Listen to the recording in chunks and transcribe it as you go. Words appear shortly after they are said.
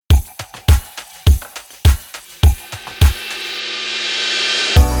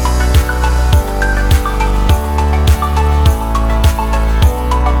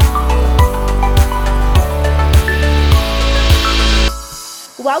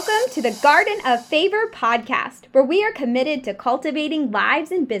Welcome to the Garden of Favor podcast, where we are committed to cultivating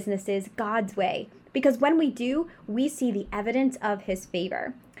lives and businesses God's way. Because when we do, we see the evidence of His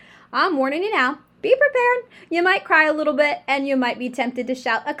favor. I'm warning you now, be prepared. You might cry a little bit, and you might be tempted to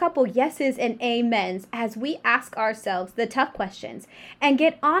shout a couple yeses and amens as we ask ourselves the tough questions and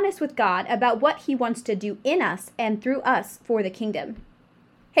get honest with God about what He wants to do in us and through us for the kingdom.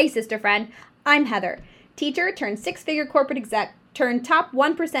 Hey, sister friend, I'm Heather, teacher turned six-figure corporate exec, turned top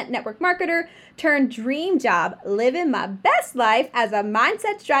 1% network marketer, turned dream job, living my best life as a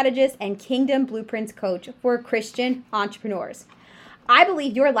mindset strategist and kingdom blueprints coach for Christian entrepreneurs. I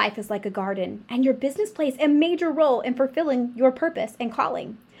believe your life is like a garden, and your business plays a major role in fulfilling your purpose and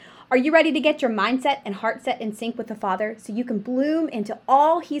calling. Are you ready to get your mindset and heart set in sync with the Father so you can bloom into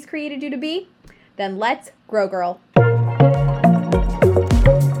all He's created you to be? Then let's grow, girl.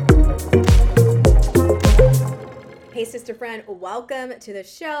 Hey, sister friend, welcome to the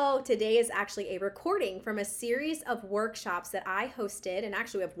show. Today is actually a recording from a series of workshops that I hosted, and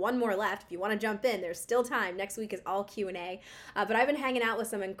actually we have one more left. If you want to jump in, there's still time. Next week is all Q&A. But I've been hanging out with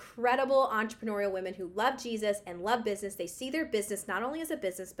some incredible entrepreneurial women who love Jesus and love business. They see their business not only as a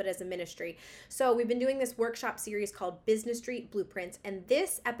business, but as a ministry. So we've been doing this workshop series called Business Street Blueprints, and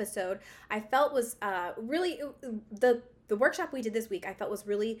this episode I felt was really the workshop we did this week, I felt was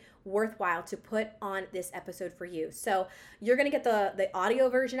really worthwhile to put on this episode for you. So you're going to get the audio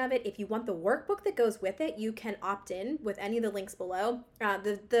version of it. If you want the workbook that goes with it, you can opt in with any of the links below.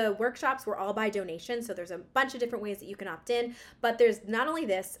 The workshops were all by donation, so there's a bunch of different ways that you can opt in. But there's not only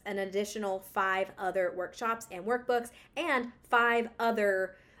this, an additional 5 other workshops and workbooks and 5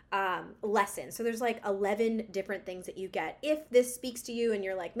 other lessons. So there's like 11 different things that you get. If this speaks to you and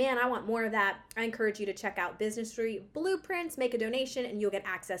you're like, man, I want more of that, I encourage you to check out Business Street Blueprints, make a donation, and you'll get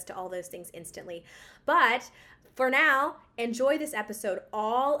access to all those things instantly. But for now, enjoy this episode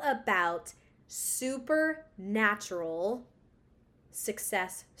all about supernatural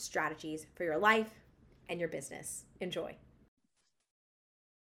success strategies for your life and your business. Enjoy.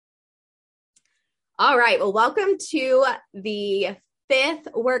 All right. Well, welcome to the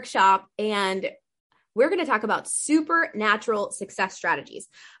 5th workshop, and we're going to talk about supernatural success strategies.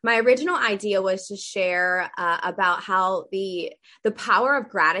 My original idea was to share about how the power of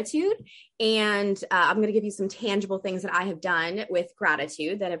gratitude, and I'm going to give you some tangible things that I have done with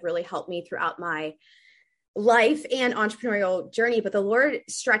gratitude that have really helped me throughout my life and entrepreneurial journey, but the Lord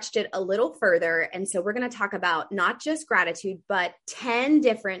stretched it a little further. And so we're going to talk about not just gratitude, but 10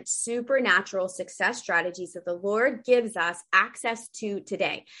 different supernatural success strategies that the Lord gives us access to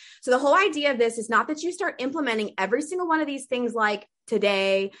today. So the whole idea of this is not that you start implementing every single one of these things like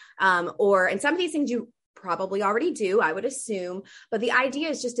today, and some of these things you probably already do, I would assume, but the idea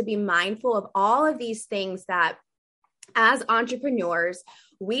is just to be mindful of all of these things that as entrepreneurs,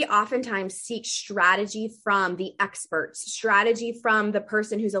 we oftentimes seek strategy from the experts, strategy from the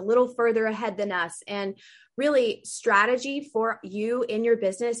person who's a little further ahead than us. And really, strategy for you in your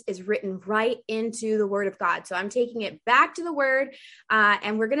business is written right into the Word of God. So I'm taking it back to the Word,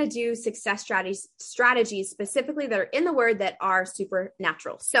 and we're going to do success strategies specifically that are in the Word that are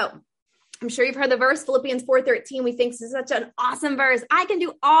supernatural. So I'm sure you've heard the verse, Philippians 4:13. We think this is such an awesome verse. I can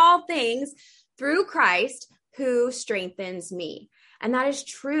do all things through Christ who strengthens me. And that is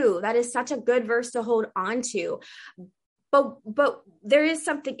true. That is such a good verse to hold on to. But there is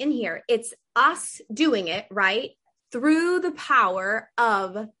something in here. It's us doing it, right? Through the power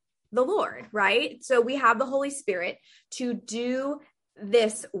of the Lord, right? So we have the Holy Spirit to do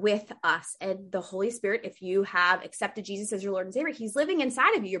this with us. And the Holy Spirit, if you have accepted Jesus as your Lord and Savior, He's living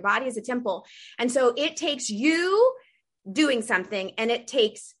inside of you. Your body is a temple. And so it takes you doing something, and it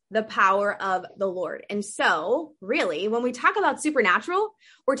takes the power of the Lord. And so really, when we talk about supernatural,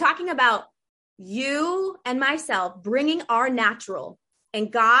 we're talking about you and myself bringing our natural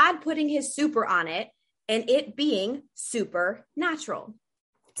and God putting His super on it and it being supernatural.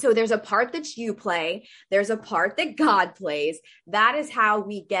 So there's a part that you play. There's a part that God plays. That is how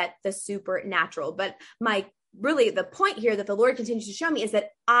we get the supernatural. But the point here that the Lord continues to show me is that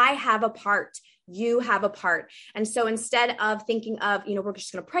I have a part. You have a part. And so instead of thinking of, we're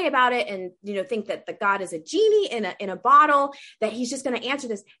just going to pray about it and, think that the God is a genie in a bottle, that He's just going to answer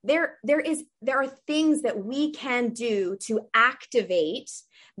this. There are things that we can do to activate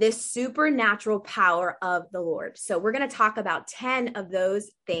this supernatural power of the Lord. So we're going to talk about 10 of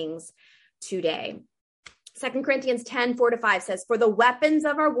those things today. 2 Corinthians 10:4-5 says, for the weapons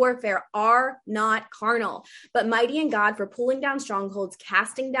of our warfare are not carnal, but mighty in God for pulling down strongholds,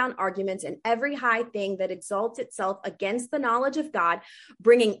 casting down arguments, and every high thing that exalts itself against the knowledge of God,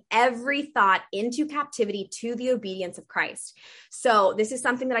 bringing every thought into captivity to the obedience of Christ. So this is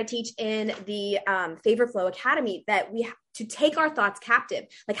something that I teach in the Favor Flow Academy, that we have to take our thoughts captive.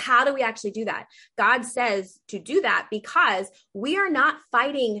 Like, how do we actually do that? God says to do that because we are not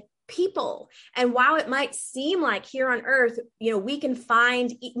fighting people. And while it might seem like here on earth, we can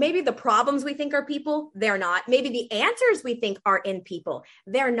find maybe the problems we think are people, they're not. Maybe the answers we think are in people,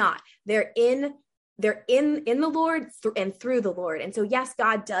 they're not. They're in the Lord and through the Lord. And so, yes,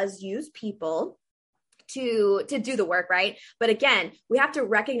 God does use people to do the work, right? But again, we have to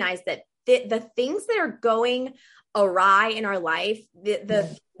recognize that the things that are going awry in our life,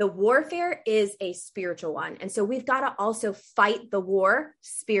 the warfare is a spiritual one. And so we've got to also fight the war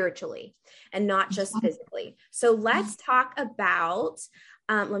spiritually and not just physically. So let's talk about,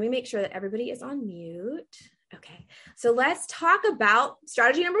 let me make sure that everybody is on mute. Okay. So let's talk about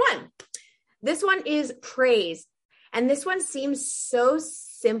strategy number 1. This one is praise. And this one seems so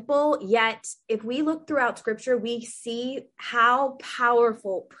simple, yet if we look throughout scripture, we see how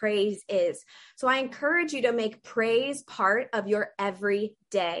powerful praise is. So I encourage you to make praise part of your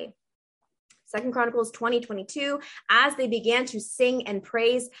everyday. 2 Chronicles 20:22, as they began to sing and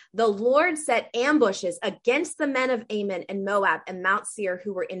praise, the Lord set ambushes against the men of Ammon and Moab and Mount Seir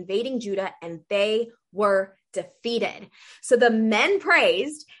who were invading Judah, and they were defeated. So the men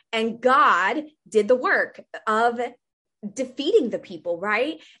praised and God did the work of defeating the people,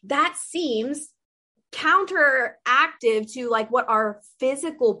 right? That seems counteractive to like what our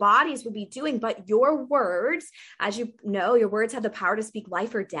physical bodies would be doing. But your words, as you know, your words have the power to speak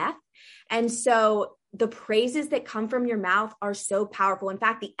life or death. And so the praises that come from your mouth are so powerful. In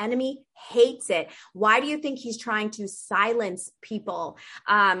fact, the enemy hates it. Why do you think he's trying to silence people?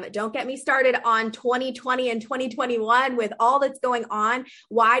 Don't get me started on 2020 and 2021 with all that's going on.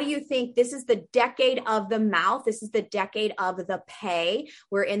 Why do you think this is the decade of the mouth? This is the decade of the pay.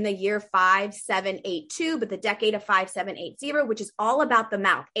 We're in the year 5782, but the decade of 5780, which is all about the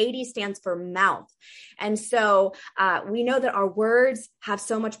mouth. 80 stands for mouth. And so we know that our words have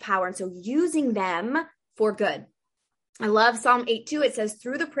so much power. And so using them for good. I love Psalm 8:2. It says,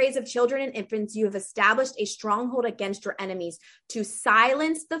 through the praise of children and infants, you have established a stronghold against your enemies to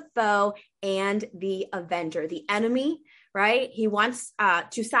silence the foe and the avenger. The enemy, right? He wants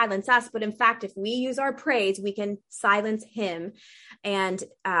to silence us. But in fact, if we use our praise, we can silence him and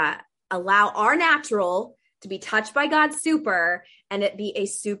allow our natural to be touched by God's super, and it be a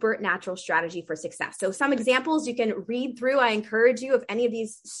supernatural strategy for success. So some examples you can read through. I encourage you, if any of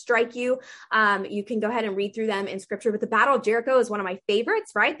these strike you, you can go ahead and read through them in scripture. But the Battle of Jericho is one of my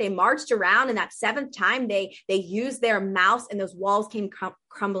favorites, right? They marched around, and that 7th time they used their mouths, and those walls came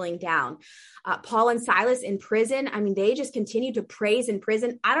crumbling down. Paul and Silas in prison, I mean, they just continued to praise in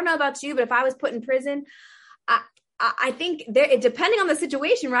prison. I don't know about you, but if I was put in prison, I think depending on the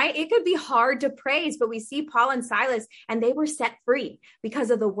situation, right? It could be hard to praise, but we see Paul and Silas, and they were set free because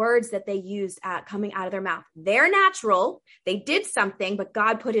of the words that they used coming out of their mouth. They're natural. They did something, but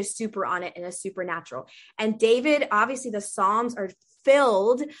God put his super on it in a supernatural. And David, obviously the Psalms are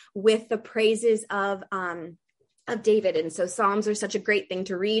filled with the praises of David. And so Psalms are such a great thing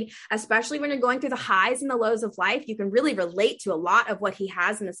to read, especially when you're going through the highs and the lows of life. You can really relate to a lot of what he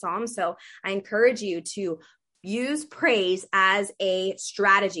has in the Psalms. So I encourage you to use praise as a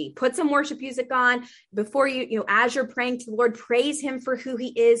strategy. Put some worship music on before as you're praying to the Lord, praise him for who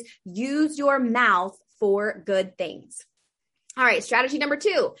he is. Use your mouth for good things. All right. Strategy number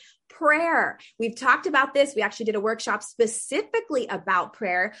 2, prayer. We've talked about this. We actually did a workshop specifically about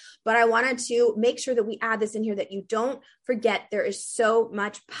prayer, but I wanted to make sure that we add this in here, that you don't forget there is so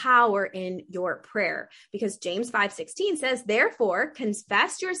much power in your prayer, because James 5:16 says, therefore,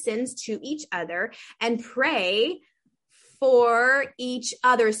 confess your sins to each other and pray for each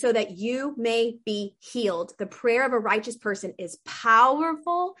other so that you may be healed. The prayer of a righteous person is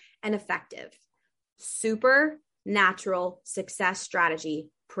powerful and effective. Supernatural success strategy.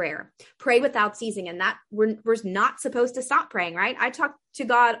 Prayer. Pray without ceasing. And that we're not supposed to stop praying, right? I talk to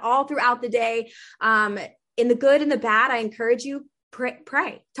God all throughout the day. In the good and the bad, I encourage you,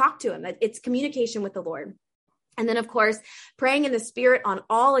 pray, talk to him. It's communication with the Lord. And then, of course, praying in the Spirit on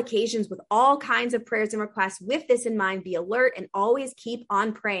all occasions with all kinds of prayers and requests. With this in mind, be alert and always keep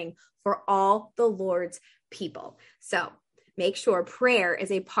on praying for all the Lord's people. So make sure prayer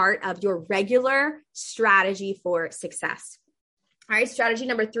is a part of your regular strategy for success. All right, strategy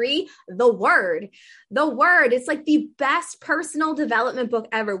number 3, the word. The word, it's like the best personal development book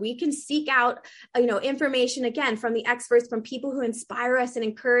ever. We can seek out, information again from the experts, from people who inspire us and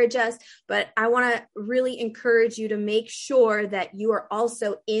encourage us. But I want to really encourage you to make sure that you are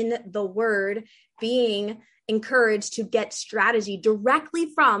also in the word, being encouraged to get strategy directly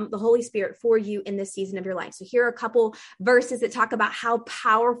from the Holy Spirit for you in this season of your life. So here are a couple verses that talk about how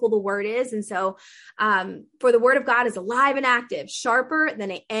powerful the word is. And so for the word of God is alive and active, sharper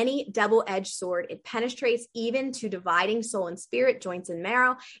than any double-edged sword. It penetrates even to dividing soul and spirit, joints and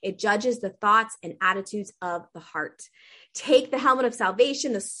marrow. It judges the thoughts and attitudes of the heart. Take the helmet of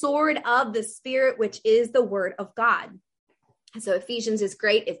salvation, the sword of the Spirit, which is the word of God. So Ephesians is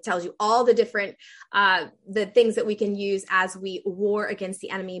great. It tells you all the different, the things that we can use as we war against the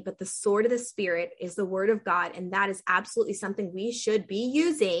enemy. But the sword of the Spirit is the word of God. And that is absolutely something we should be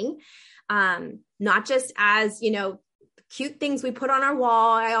using, not just as, cute things we put on our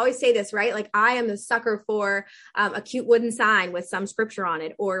wall. I always say this, right? Like I am a sucker for a cute wooden sign with some scripture on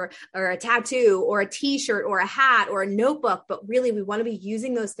it, or a tattoo, or a t-shirt, or a hat, or a notebook. But really, we want to be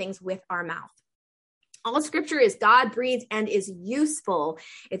using those things with our mouth. All scripture is God breathed and is useful.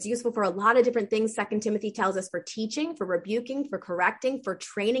 It's useful for a lot of different things. 2 Timothy tells us for teaching, for rebuking, for correcting, for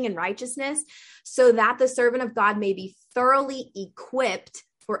training in righteousness, so that the servant of God may be thoroughly equipped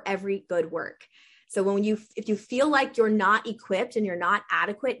for every good work. So if you feel like you're not equipped and you're not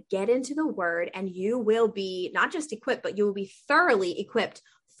adequate, get into the word and you will be not just equipped, but you will be thoroughly equipped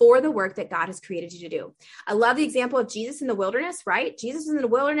for the work that God has created you to do. I love the example of Jesus in the wilderness, right? Jesus was in the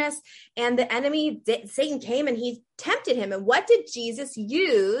wilderness and the enemy, Satan, came and he tempted him. And what did Jesus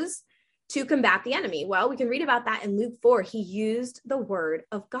use to combat the enemy? Well, we can read about that in Luke 4. He used the word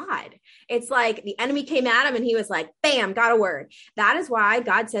of God. It's like the enemy came at him and he was like, bam, got a word. That is why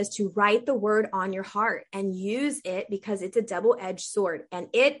God says to write the word on your heart and use it, because it's a double-edged sword. And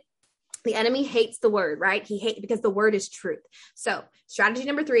the enemy hates the word, right? He hates because the word is truth. So strategy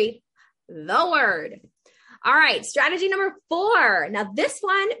number 3, the word. All right. Strategy number 4. Now this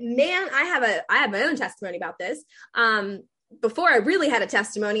one, man, I have my own testimony about this. Before I really had a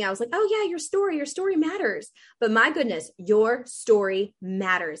testimony, I was like, oh yeah, your story matters. But my goodness, your story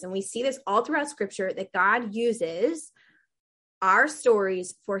matters. And we see this all throughout scripture that God uses our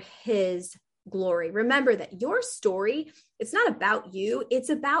stories for his glory. Remember that your story, it's not about you. It's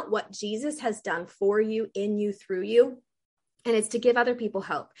about what Jesus has done for you, in you, through you. And it's to give other people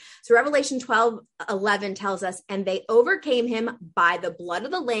hope. So Revelation 12:11 tells us, and they overcame him by the blood of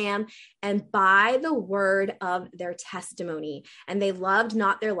the Lamb and by the word of their testimony. And they loved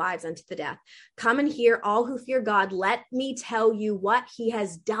not their lives unto the death. Come and hear, all who fear God. Let me tell you what he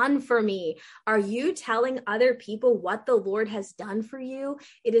has done for me. Are you telling other people what the Lord has done for you?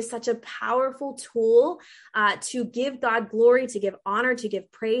 It is such a powerful tool to give God glory, to give honor, to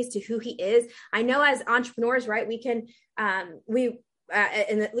give praise to who he is. I know as entrepreneurs, right, we can, and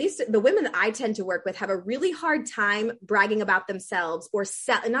at least the women that I tend to work with have a really hard time bragging about themselves, or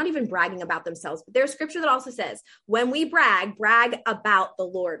not even bragging about themselves. But there's scripture that also says, when we brag about the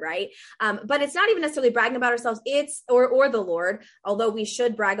Lord, right? But it's not even necessarily bragging about ourselves. It's, or the Lord, although we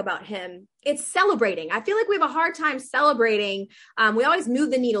should brag about him. It's celebrating. I feel like we have a hard time celebrating. We always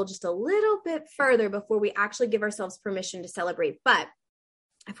move the needle just a little bit further before we actually give ourselves permission to celebrate. But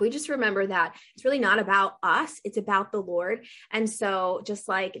if we just remember that it's really not about us, it's about the Lord. And so just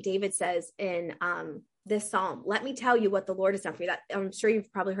like David says in this psalm, let me tell you what the Lord has done for you. That, I'm sure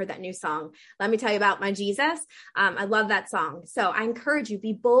you've probably heard that new song, Let Me Tell You About My Jesus. I love that song. So I encourage you,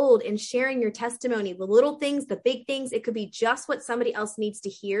 be bold in sharing your testimony, the little things, the big things. It could be just what somebody else needs to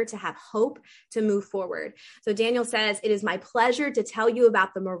hear to have hope to move forward. So Daniel says, it is my pleasure to tell you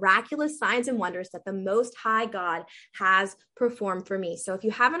about the miraculous signs and wonders that the Most High God has performed for me. So if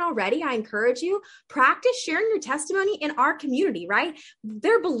you haven't already, I encourage you, practice sharing your testimony in our community, right?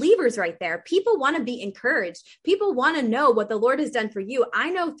 They're believers right there. People want to be encouraged. People want to know what the Lord has done for you.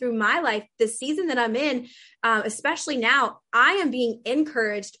 I know through my life, the season that I'm in, especially now, I am being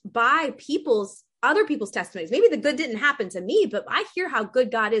encouraged by other people's testimonies. Maybe the good didn't happen to me, but I hear how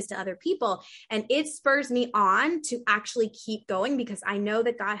good God is to other people. And it spurs me on to actually keep going, because I know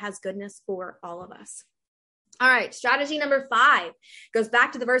that God has goodness for all of us. All right. Strategy number 5 goes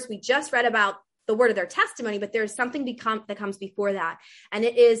back to the verse we just read about the word of their testimony, but there's something that comes before that. And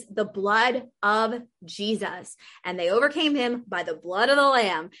it is the blood of Jesus. And they overcame him by the blood of the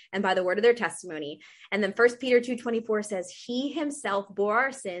Lamb and by the word of their testimony. And then 1 Peter 2:24 says, he himself bore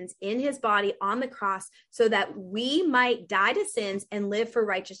our sins in his body on the cross so that we might die to sins and live for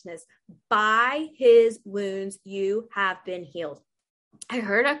righteousness. By his wounds, you have been healed. I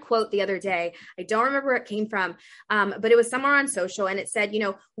heard a quote the other day. I don't remember where it came from, but it was somewhere on social, and it said,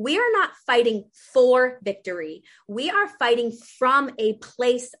 we are not fighting for victory. We are fighting from a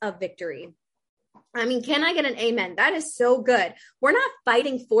place of victory. I mean, can I get an amen? That is so good. We're not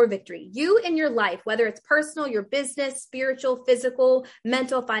fighting for victory. You in your life, whether it's personal, your business, spiritual, physical,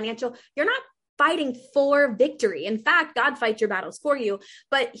 mental, financial, you're not fighting for victory. In fact, God fights your battles for you,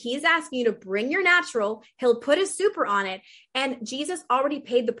 but he's asking you to bring your natural. He'll put his super on it. And Jesus already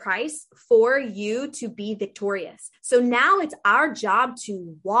paid the price for you to be victorious. So now it's our job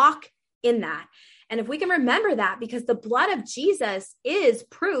to walk in that. And if we can remember that, because the blood of Jesus is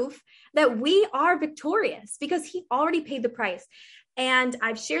proof that we are victorious because he already paid the price. And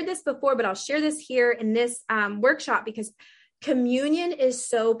I've shared this before, but I'll share this here in this workshop because communion is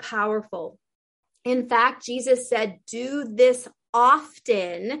so powerful. In fact, Jesus said, do this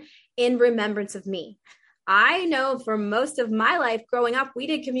often in remembrance of me. I know for most of my life growing up, we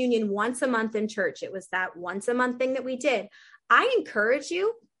did communion once a month in church. It was that once a month thing that we did. I encourage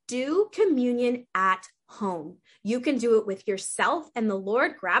you, do communion at home. You can do it with yourself and the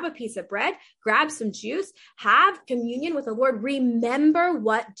Lord. Grab a piece of bread, grab some juice, have communion with the Lord. Remember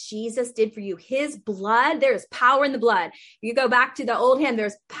what Jesus did for you. His blood, there's power in the blood. You go back to the old hymn,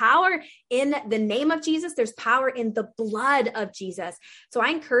 there's power in the name of Jesus. There's power in the blood of Jesus. So I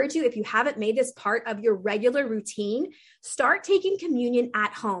encourage you, if you haven't made this part of your regular routine, start taking communion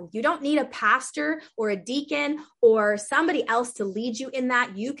at home. You don't need a pastor or a deacon or somebody else to lead you in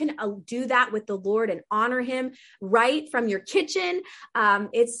that. You can do that with the Lord and honor him right from your kitchen.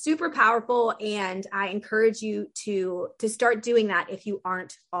 It's super powerful. And I encourage you to start doing that if you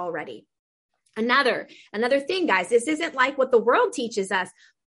aren't already. Another thing, guys, this isn't like what the world teaches us,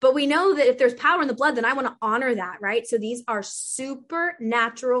 but we know that if there's power in the blood, then I want to honor that, right? So these are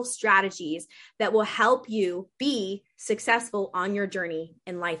supernatural strategies that will help you be successful on your journey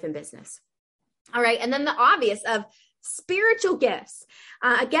in life and business. All right. And then the obvious of spiritual gifts.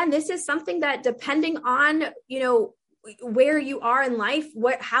 Again, this is something that depending on, where you are in life,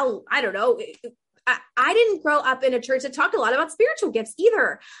 I don't know. I didn't grow up in a church that talked a lot about spiritual gifts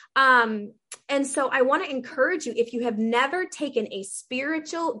either. And so I want to encourage you, if you have never taken a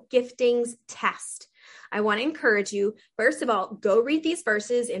spiritual giftings test, I want to encourage you, first of all, go read these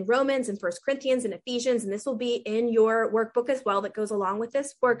verses in Romans and 1 Corinthians and Ephesians, and this will be in your workbook as well that goes along with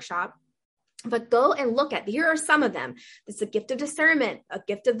this workshop. But go and look at, here are some of them. It's a gift of discernment, a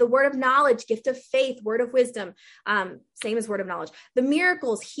gift of the word of knowledge, gift of faith, word of wisdom, same as word of knowledge, the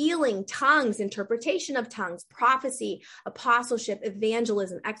miracles, healing, tongues, interpretation of tongues, prophecy, apostleship,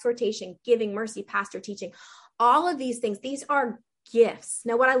 evangelism, exhortation, giving, mercy, pastor, teaching, all of these things. These are gifts.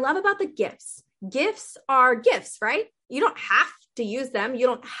 Now, what I love about the gifts are gifts, right? You don't have to use them. You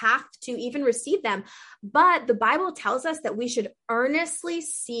don't have to even receive them. But the Bible tells us that we should earnestly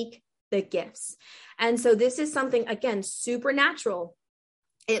seek the gifts. And so this is something, again, supernatural.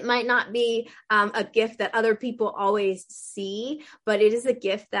 It might not be a gift that other people always see, but it is a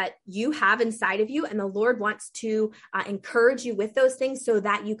gift that you have inside of you. And the Lord wants to encourage you with those things so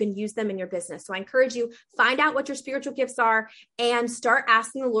that you can use them in your business. So I encourage you, find out what your spiritual gifts are and start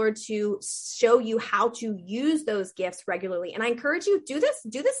asking the Lord to show you how to use those gifts regularly. And I encourage you, do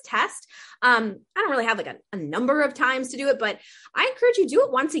this test. I don't really have like a number of times to do it, but I encourage you, do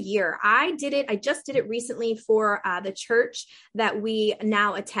it once a year. I just did it recently for the church that we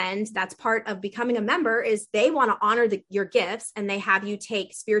now attend. That's part of becoming a member, is they want to honor your gifts, and they have you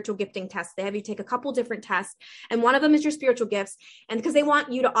take spiritual gifting tests. They have you take a couple different tests, and one of them is your spiritual gifts, and because they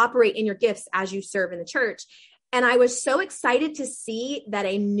want you to operate in your gifts as you serve in the church. And I was so excited to see that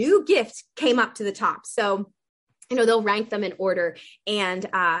a new gift came up to the top. So they'll rank them in order. And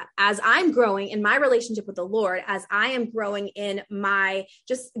as I'm growing in my relationship with the Lord, as I am growing in my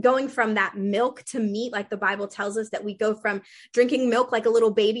just going from that milk to meat, like the Bible tells us that we go from drinking milk like a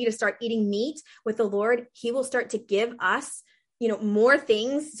little baby to start eating meat with the Lord, he will start to give us more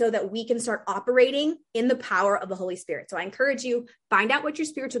things so that we can start operating in the power of the Holy Spirit. So I encourage you, find out what your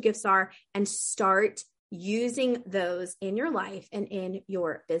spiritual gifts are and start using those in your life and in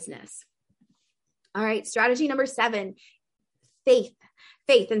your business. All right. Strategy number 7, faith.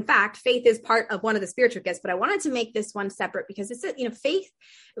 In fact, faith is part of one of the spiritual gifts, but I wanted to make this one separate because it's, faith,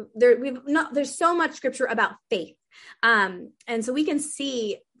 there's so much scripture about faith. And so we can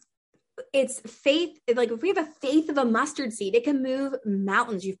see it's faith. Like if we have a faith of a mustard seed, it can move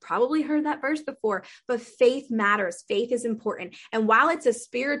mountains. You've probably heard that verse before, but faith matters. Faith is important. And while it's a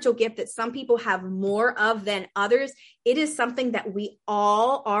spiritual gift that some people have more of than others, it is something that we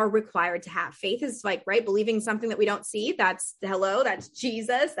all are required to have. Faith is like, right, believing something that we don't see. That's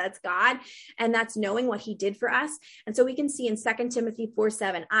Jesus, that's God. And that's knowing what he did for us. And so we can see in 2 Timothy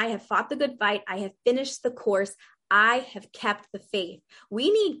 4:7, I have fought the good fight. I have finished the course. I have kept the faith.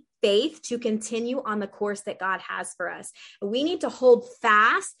 We need faith to continue on the course that God has for us. We need to hold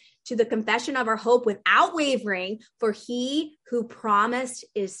fast to the confession of our hope without wavering, for he who promised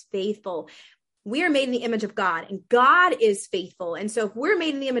is faithful. We are made in the image of God, and God is faithful. And so if we're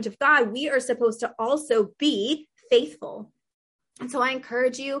made in the image of God, we are supposed to also be faithful. And so I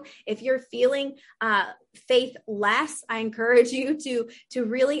encourage you, if you're feeling faithless, I encourage you to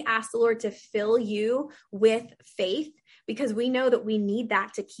really ask the Lord to fill you with faith, because we know that we need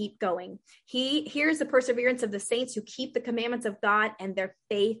that to keep going. Here's the perseverance of the saints who keep the commandments of God and their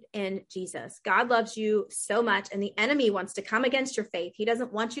faith in Jesus. God loves you so much, and the enemy wants to come against your faith. He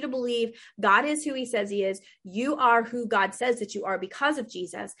doesn't want you to believe God is who he says he is. You are who God says that you are because of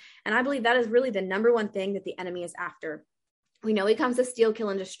Jesus. And I believe that is really the number one thing that the enemy is after. We know he comes to steal, kill,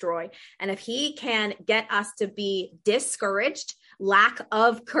 and destroy. And if he can get us to be discouraged, lack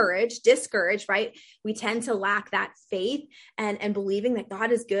of courage, discouraged, right? We tend to lack that faith and believing that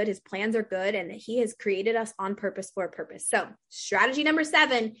God is good, his plans are good, and that he has created us on purpose for a purpose. So strategy number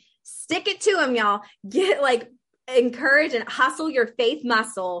 7, stick it to him, y'all. Encourage and hustle your faith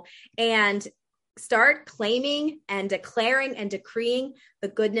muscle and start claiming and declaring and decreeing the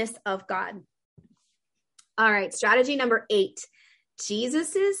goodness of God. All right, strategy number 8,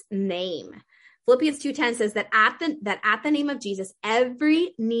 Jesus's name. Philippians 2:10 says that at the name of Jesus,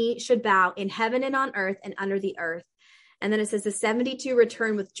 every knee should bow in heaven and on earth and under the earth. And then it says the 72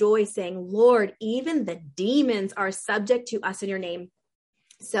 return with joy, saying, Lord, even the demons are subject to us in your name.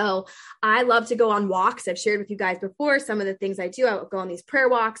 So I love to go on walks. I've shared with you guys before some of the things I do. I go on these prayer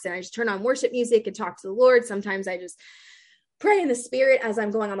walks and I just turn on worship music and talk to the Lord. Sometimes I just pray in the spirit as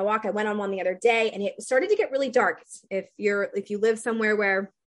I'm going on the walk. I went on one the other day and it started to get really dark. If you live somewhere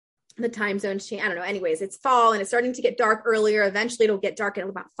where the time zones change, I don't know. Anyways, it's fall and it's starting to get dark earlier. Eventually it'll get dark at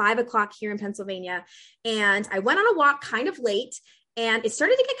about 5:00 here in Pennsylvania. And I went on a walk kind of late and it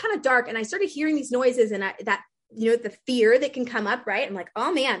started to get kind of dark and I started hearing these noises and the fear that can come up, right? I'm like,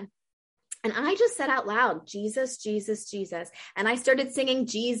 oh man. And I just said out loud, Jesus, Jesus, Jesus. And I started singing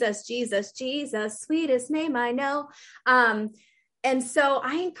Jesus, Jesus, Jesus, sweetest name I know. And so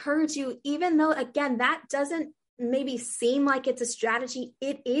I encourage you, even though, again, that doesn't maybe seem like it's a strategy,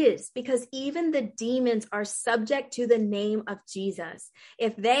 it is, because even the demons are subject to the name of Jesus.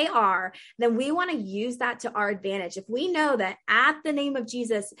 If they are, then we want to use that to our advantage. If we know that at the name of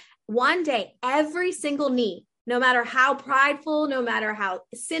Jesus, one day, every single knee, no matter how prideful, no matter how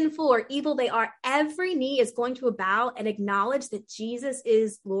sinful or evil they are, every knee is going to bow and acknowledge that Jesus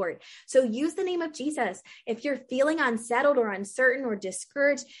is Lord. So use the name of Jesus. If you're feeling unsettled or uncertain or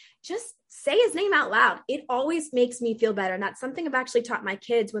discouraged, just say his name out loud. It always makes me feel better. And that's something I've actually taught my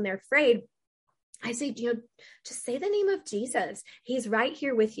kids when they're afraid. I say, just say the name of Jesus. He's right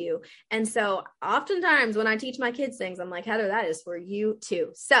here with you. And so oftentimes when I teach my kids things, I'm like, Heather, that is for you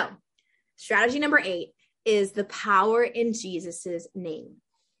too. So strategy number 8 is the power in Jesus's name.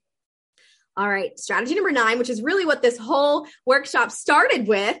 All right. Strategy number 9, which is really what this whole workshop started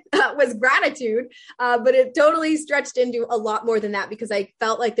with, was gratitude. But it totally stretched into a lot more than that because I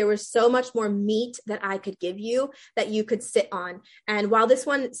felt like there was so much more meat that I could give you that you could sit on. And while this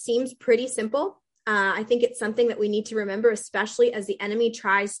one seems pretty simple, I think it's something that we need to remember, especially as the enemy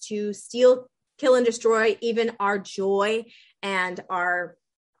tries to steal, kill, and destroy even our joy and our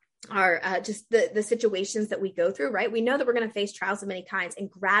just the situations that we go through, right? We know that we're going to face trials of many kinds, and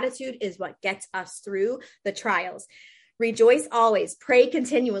gratitude is what gets us through the trials. Rejoice always, pray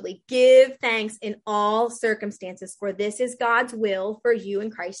continually, give thanks in all circumstances, for this is God's will for you in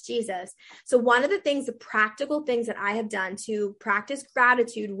Christ Jesus. So one of the practical things that I have done to practice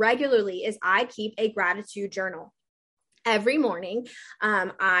gratitude regularly is I keep a gratitude journal. Every morning,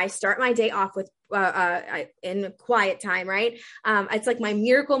 I start my day off with in quiet time, right? It's like my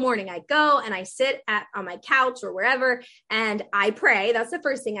miracle morning. I go and I sit on my couch or wherever, and I pray. That's the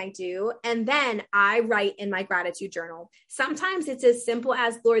first thing I do. And then I write in my gratitude journal. Sometimes it's as simple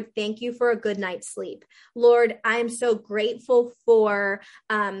as, Lord, thank you for a good night's sleep. Lord, I am so grateful for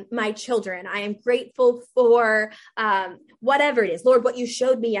my children. I am grateful for whatever it is. Lord, what you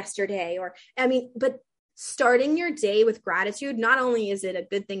showed me yesterday, but starting your day with gratitude, not only is it a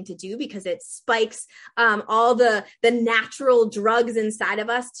good thing to do because it spikes all the natural drugs inside of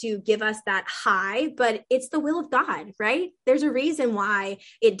us to give us that high, but it's the will of God, right? There's a reason why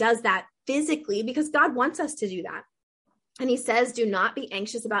it does that physically, because God wants us to do that. And he says, do not be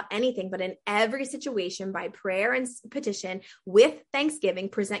anxious about anything, but in every situation, by prayer and petition, with thanksgiving,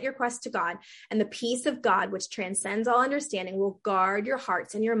 present your requests to God, and the peace of God, which transcends all understanding, will guard your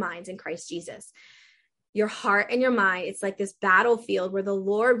hearts and your minds in Christ Jesus. Your heart and your mind, it's like this battlefield where the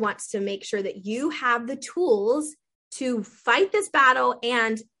Lord wants to make sure that you have the tools to fight this battle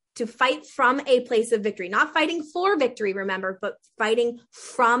and to fight from a place of victory, not fighting for victory, remember, but fighting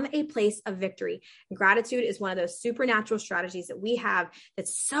from a place of victory. And gratitude is one of those supernatural strategies that we have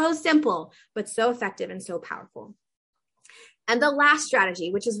that's so simple, but so effective and so powerful. And the last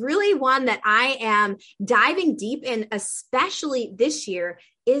strategy, which is really one that I am diving deep in, especially this year,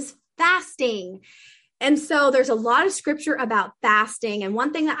 is fasting. And so there's a lot of scripture about fasting. And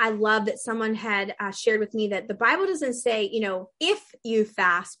one thing that I love that someone had shared with me, that the Bible doesn't say, if you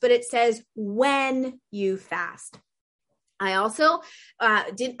fast, but it says when you fast. I also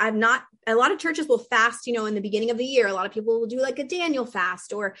a lot of churches will fast, in the beginning of the year. A lot of people will do like a Daniel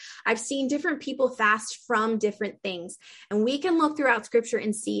fast, or I've seen different people fast from different things. And we can look throughout scripture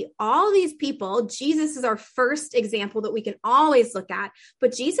and see all these people. Jesus is our first example that we can always look at,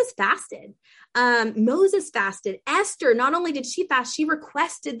 but Jesus fasted. Moses fasted. Esther, not only did she fast, she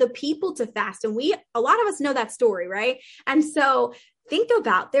requested the people to fast. And a lot of us know that story, right? And so think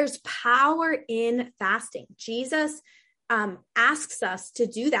about, there's power in fasting. Jesus asks us to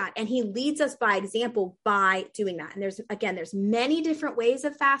do that. And he leads us by example by doing that. And there's many different ways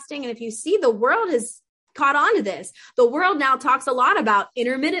of fasting. And if you see, the world has caught on to this. The world now talks a lot about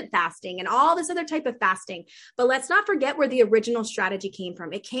intermittent fasting and all this other type of fasting. But let's not forget where the original strategy came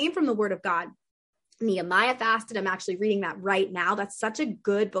from. It came from the word of God. Nehemiah fasted. I'm actually reading that right now. That's such a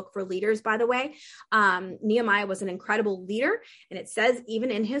good book for leaders, by the way. Nehemiah was an incredible leader. And it says, even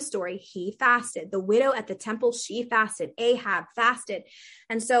in his story, he fasted. The widow at the temple, she fasted. Ahab fasted.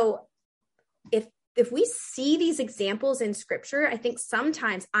 And so if we see these examples in scripture, I think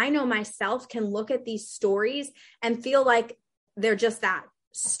sometimes I know myself can look at these stories and feel like they're just that.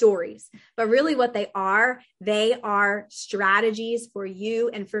 Stories, but really what they are strategies for you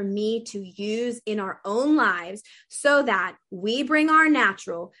and for me to use in our own lives so that we bring our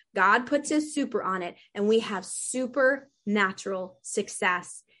natural, God puts his super on it, and we have supernatural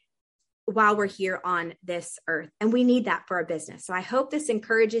success while we're here on this earth. And we need that for our business. So I hope this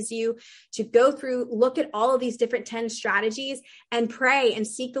encourages you to go through, look at all of these different 10 strategies and pray and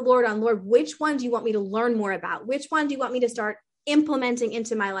seek the Lord on, Lord, which one do you want me to learn more about? Which one do you want me to start implementing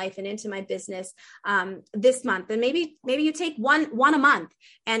into my life and into my business this month? And maybe you take one a month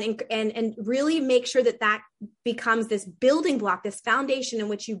and really make sure that becomes this building block, this foundation in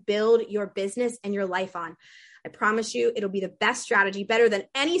which you build your business and your life on. I promise you, it'll be the best strategy, better than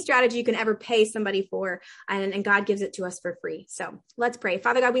any strategy you can ever pay somebody for. And God gives it to us for free. So let's pray.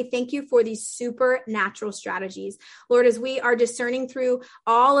 Father God, we thank you for these supernatural strategies. Lord, as we are discerning through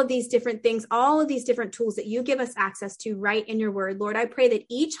all of these different things, all of these different tools that you give us access to right in your word, Lord, I pray that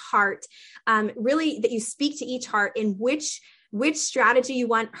each heart, really that you speak to each heart in which strategy you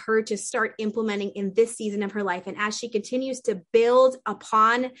want her to start implementing in this season of her life. And as she continues to build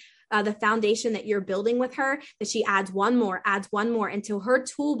upon the foundation that you're building with her, that she adds one more until her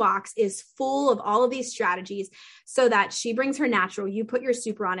toolbox is full of all of these strategies, so that she brings her natural, you put your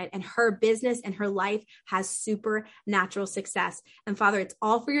super on it, and her business and her life has supernatural success. And Father, it's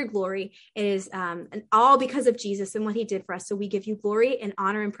all for your glory. It is and all because of Jesus and what he did for us. So we give you glory and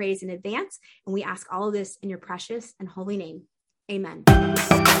honor and praise in advance. And we ask all of this in your precious and holy name. Amen.